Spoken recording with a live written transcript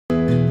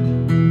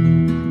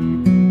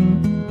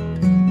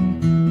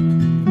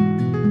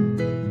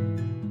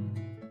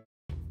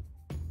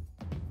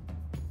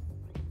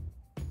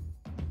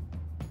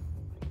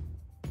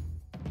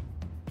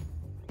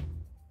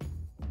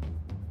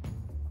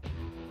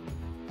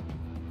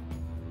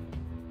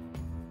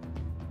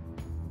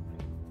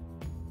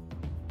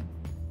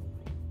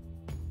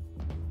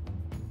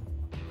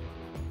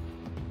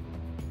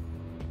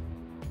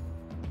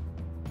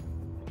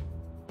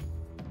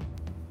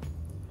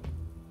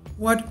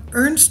what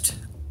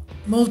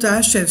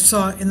Ernst-Muldashev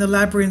saw in the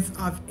labyrinth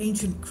of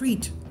ancient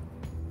Crete.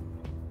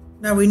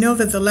 Now we know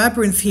that the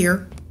labyrinth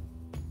here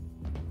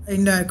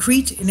in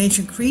Crete, in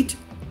ancient Crete,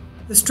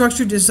 the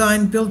structure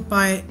design built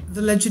by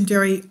the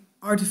legendary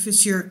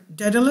artificer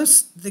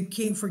Daedalus, the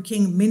king for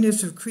King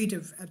Minos of Crete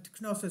at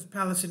Knossos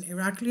Palace in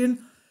Heraklion.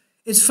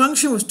 Its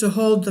function was to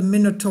hold the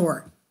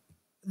Minotaur,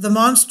 the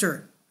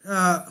monster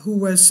who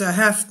was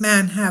half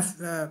man, half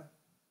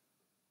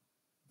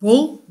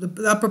bull.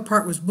 The upper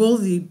part was bull,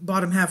 the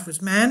bottom half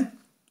was man,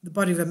 the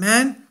body of a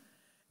man.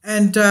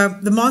 And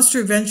the monster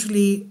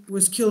eventually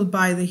was killed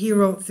by the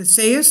hero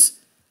Theseus.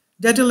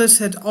 Daedalus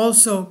had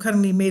also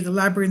cunningly made the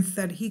labyrinth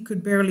that he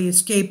could barely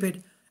escape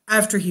it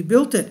after he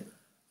built it.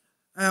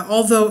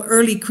 Although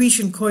early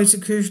Cretan coins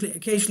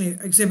occasionally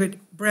exhibit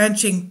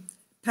branching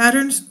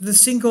patterns, the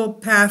single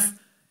path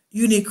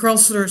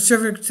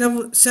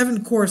unicursal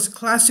seven-course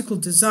classical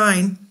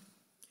design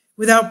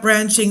without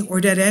branching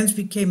or dead ends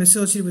became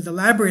associated with the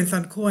labyrinth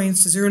on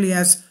coins as early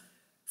as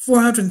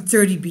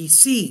 430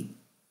 BC.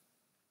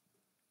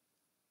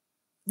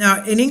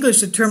 Now, in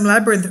English, the term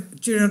labyrinth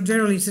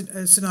generally is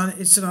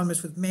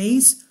synonymous with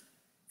maze,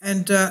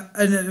 and a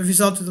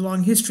result of the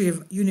long history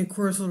of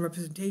unicursal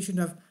representation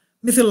of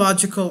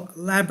mythological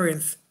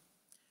labyrinth.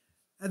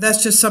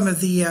 That's just some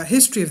of the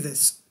history of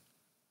this.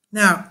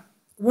 Now,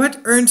 what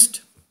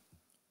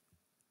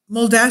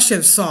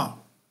Ernst-Muldashev saw.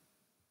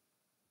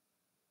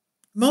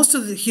 Most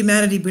of the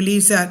humanity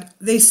believes that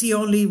they see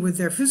only with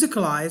their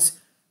physical eyes,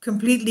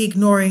 completely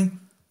ignoring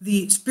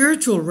the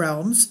spiritual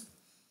realms.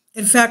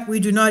 In fact, we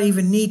do not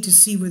even need to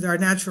see with our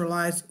natural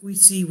eyes, we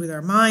see with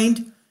our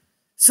mind.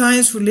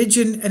 Science,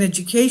 religion, and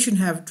education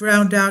have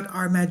drowned out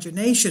our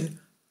imagination,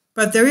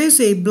 but there is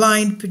a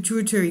blind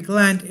pituitary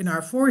gland in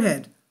our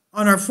forehead,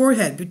 on our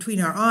forehead between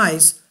our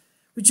eyes,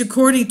 which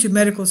according to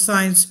medical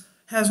science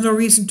has no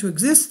reason to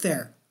exist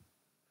there.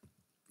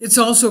 It's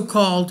also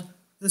called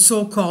the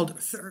so-called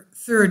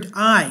third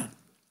eye.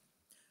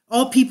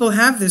 All people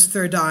have this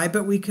third eye,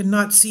 but we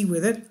cannot see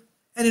with it,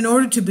 and in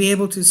order to be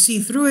able to see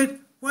through it,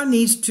 one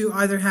needs to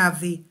either have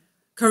the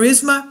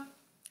charisma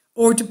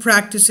or to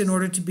practice in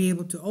order to be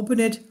able to open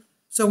it.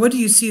 So what do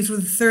you see through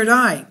the third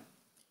eye?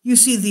 You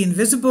see the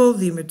invisible,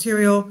 the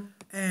immaterial,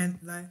 and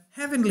the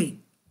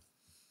heavenly.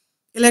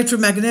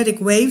 Electromagnetic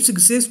waves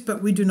exist,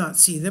 but we do not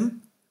see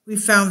them. We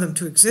found them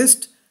to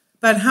exist,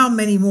 but how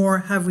many more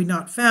have we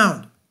not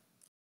found?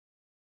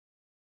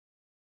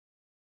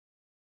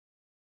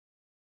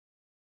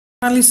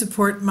 Kindly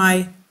support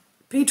my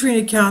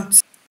Patreon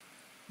account.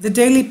 The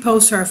daily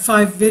posts are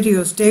 5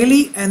 videos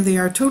daily, and they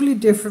are totally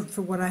different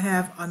from what I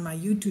have on my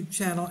YouTube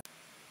channel.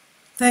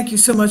 Thank you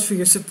so much for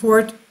your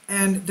support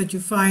and that you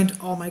find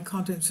all my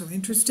content so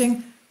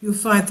interesting. You'll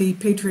find the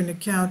Patreon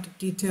account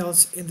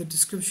details in the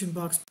description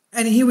box.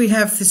 And here we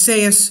have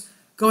Theseus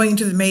going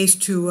into the maze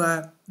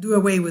to do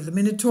away with the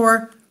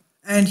Minotaur,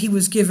 and he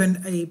was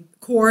given a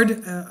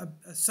cord,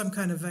 some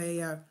kind of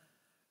a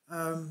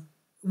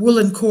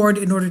woolen cord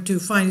in order to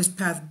find his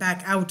path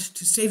back out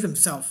to save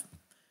himself.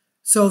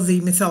 So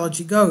the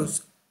mythology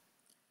goes.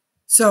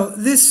 So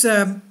this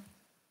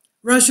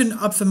Russian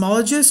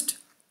ophthalmologist,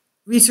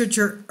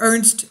 researcher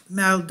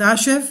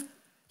Ernst-Muldashev,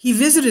 he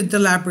visited the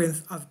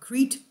labyrinth of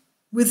Crete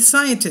with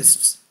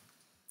scientists.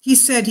 He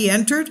said he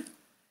entered,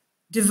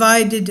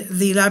 divided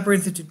the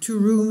labyrinth into 2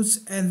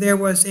 rooms, and there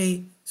was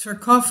a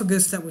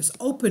sarcophagus that was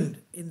opened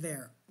in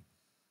there.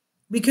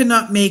 We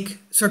cannot make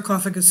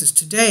sarcophaguses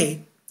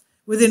today.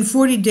 Within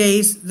 40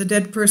 days, the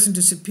dead person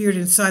disappeared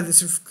inside the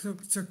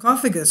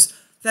sarcophagus.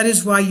 That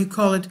is why you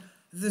call it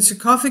the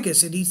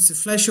sarcophagus. It eats the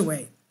flesh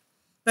away.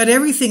 But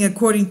everything,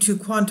 according to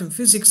quantum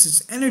physics,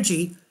 is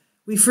energy.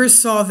 We first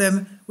saw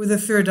them with a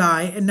third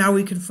eye, and now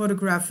we can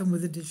photograph them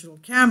with a digital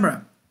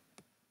camera.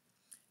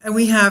 And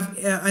we have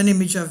an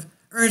image of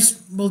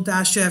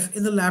Ernst-Muldashev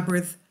in the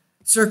labyrinth,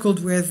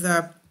 circled with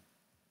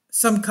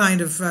some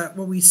kind of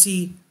what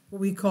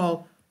we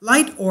call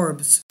light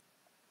orbs.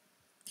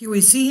 Here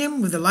we see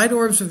him with the light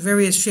orbs of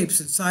various shapes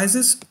and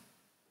sizes.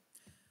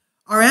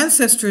 Our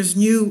ancestors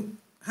knew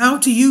how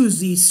to use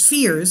these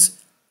spheres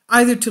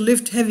either to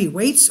lift heavy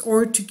weights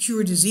or to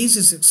cure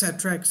diseases,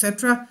 etc.,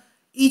 etc.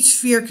 Each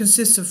sphere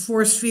consists of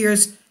 4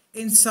 spheres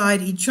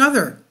inside each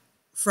other,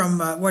 from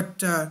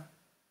what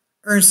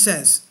Ernst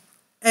says.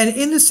 And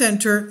in the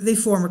center, they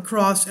form a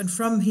cross, and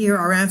from here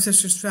our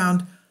ancestors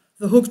found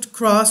the hooked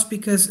cross,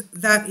 because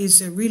that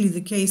is really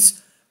the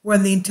case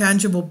when the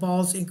intangible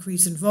balls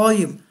increase in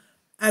volume.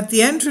 At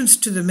the entrance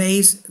to the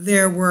maze,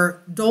 there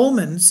were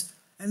dolmens,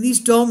 and these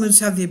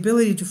dolmens have the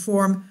ability to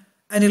form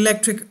an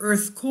electric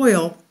earth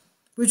coil,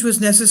 which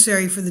was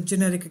necessary for the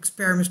genetic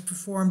experiments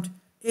performed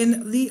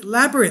in the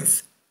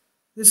labyrinth.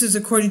 This is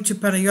according to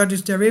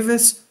Panagiotis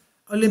Derivis,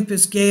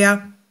 Olympus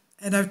Gaia,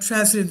 and I've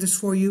translated this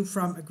for you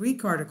from a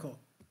Greek article.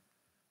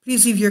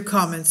 Please leave your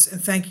comments,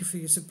 and thank you for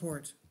your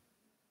support.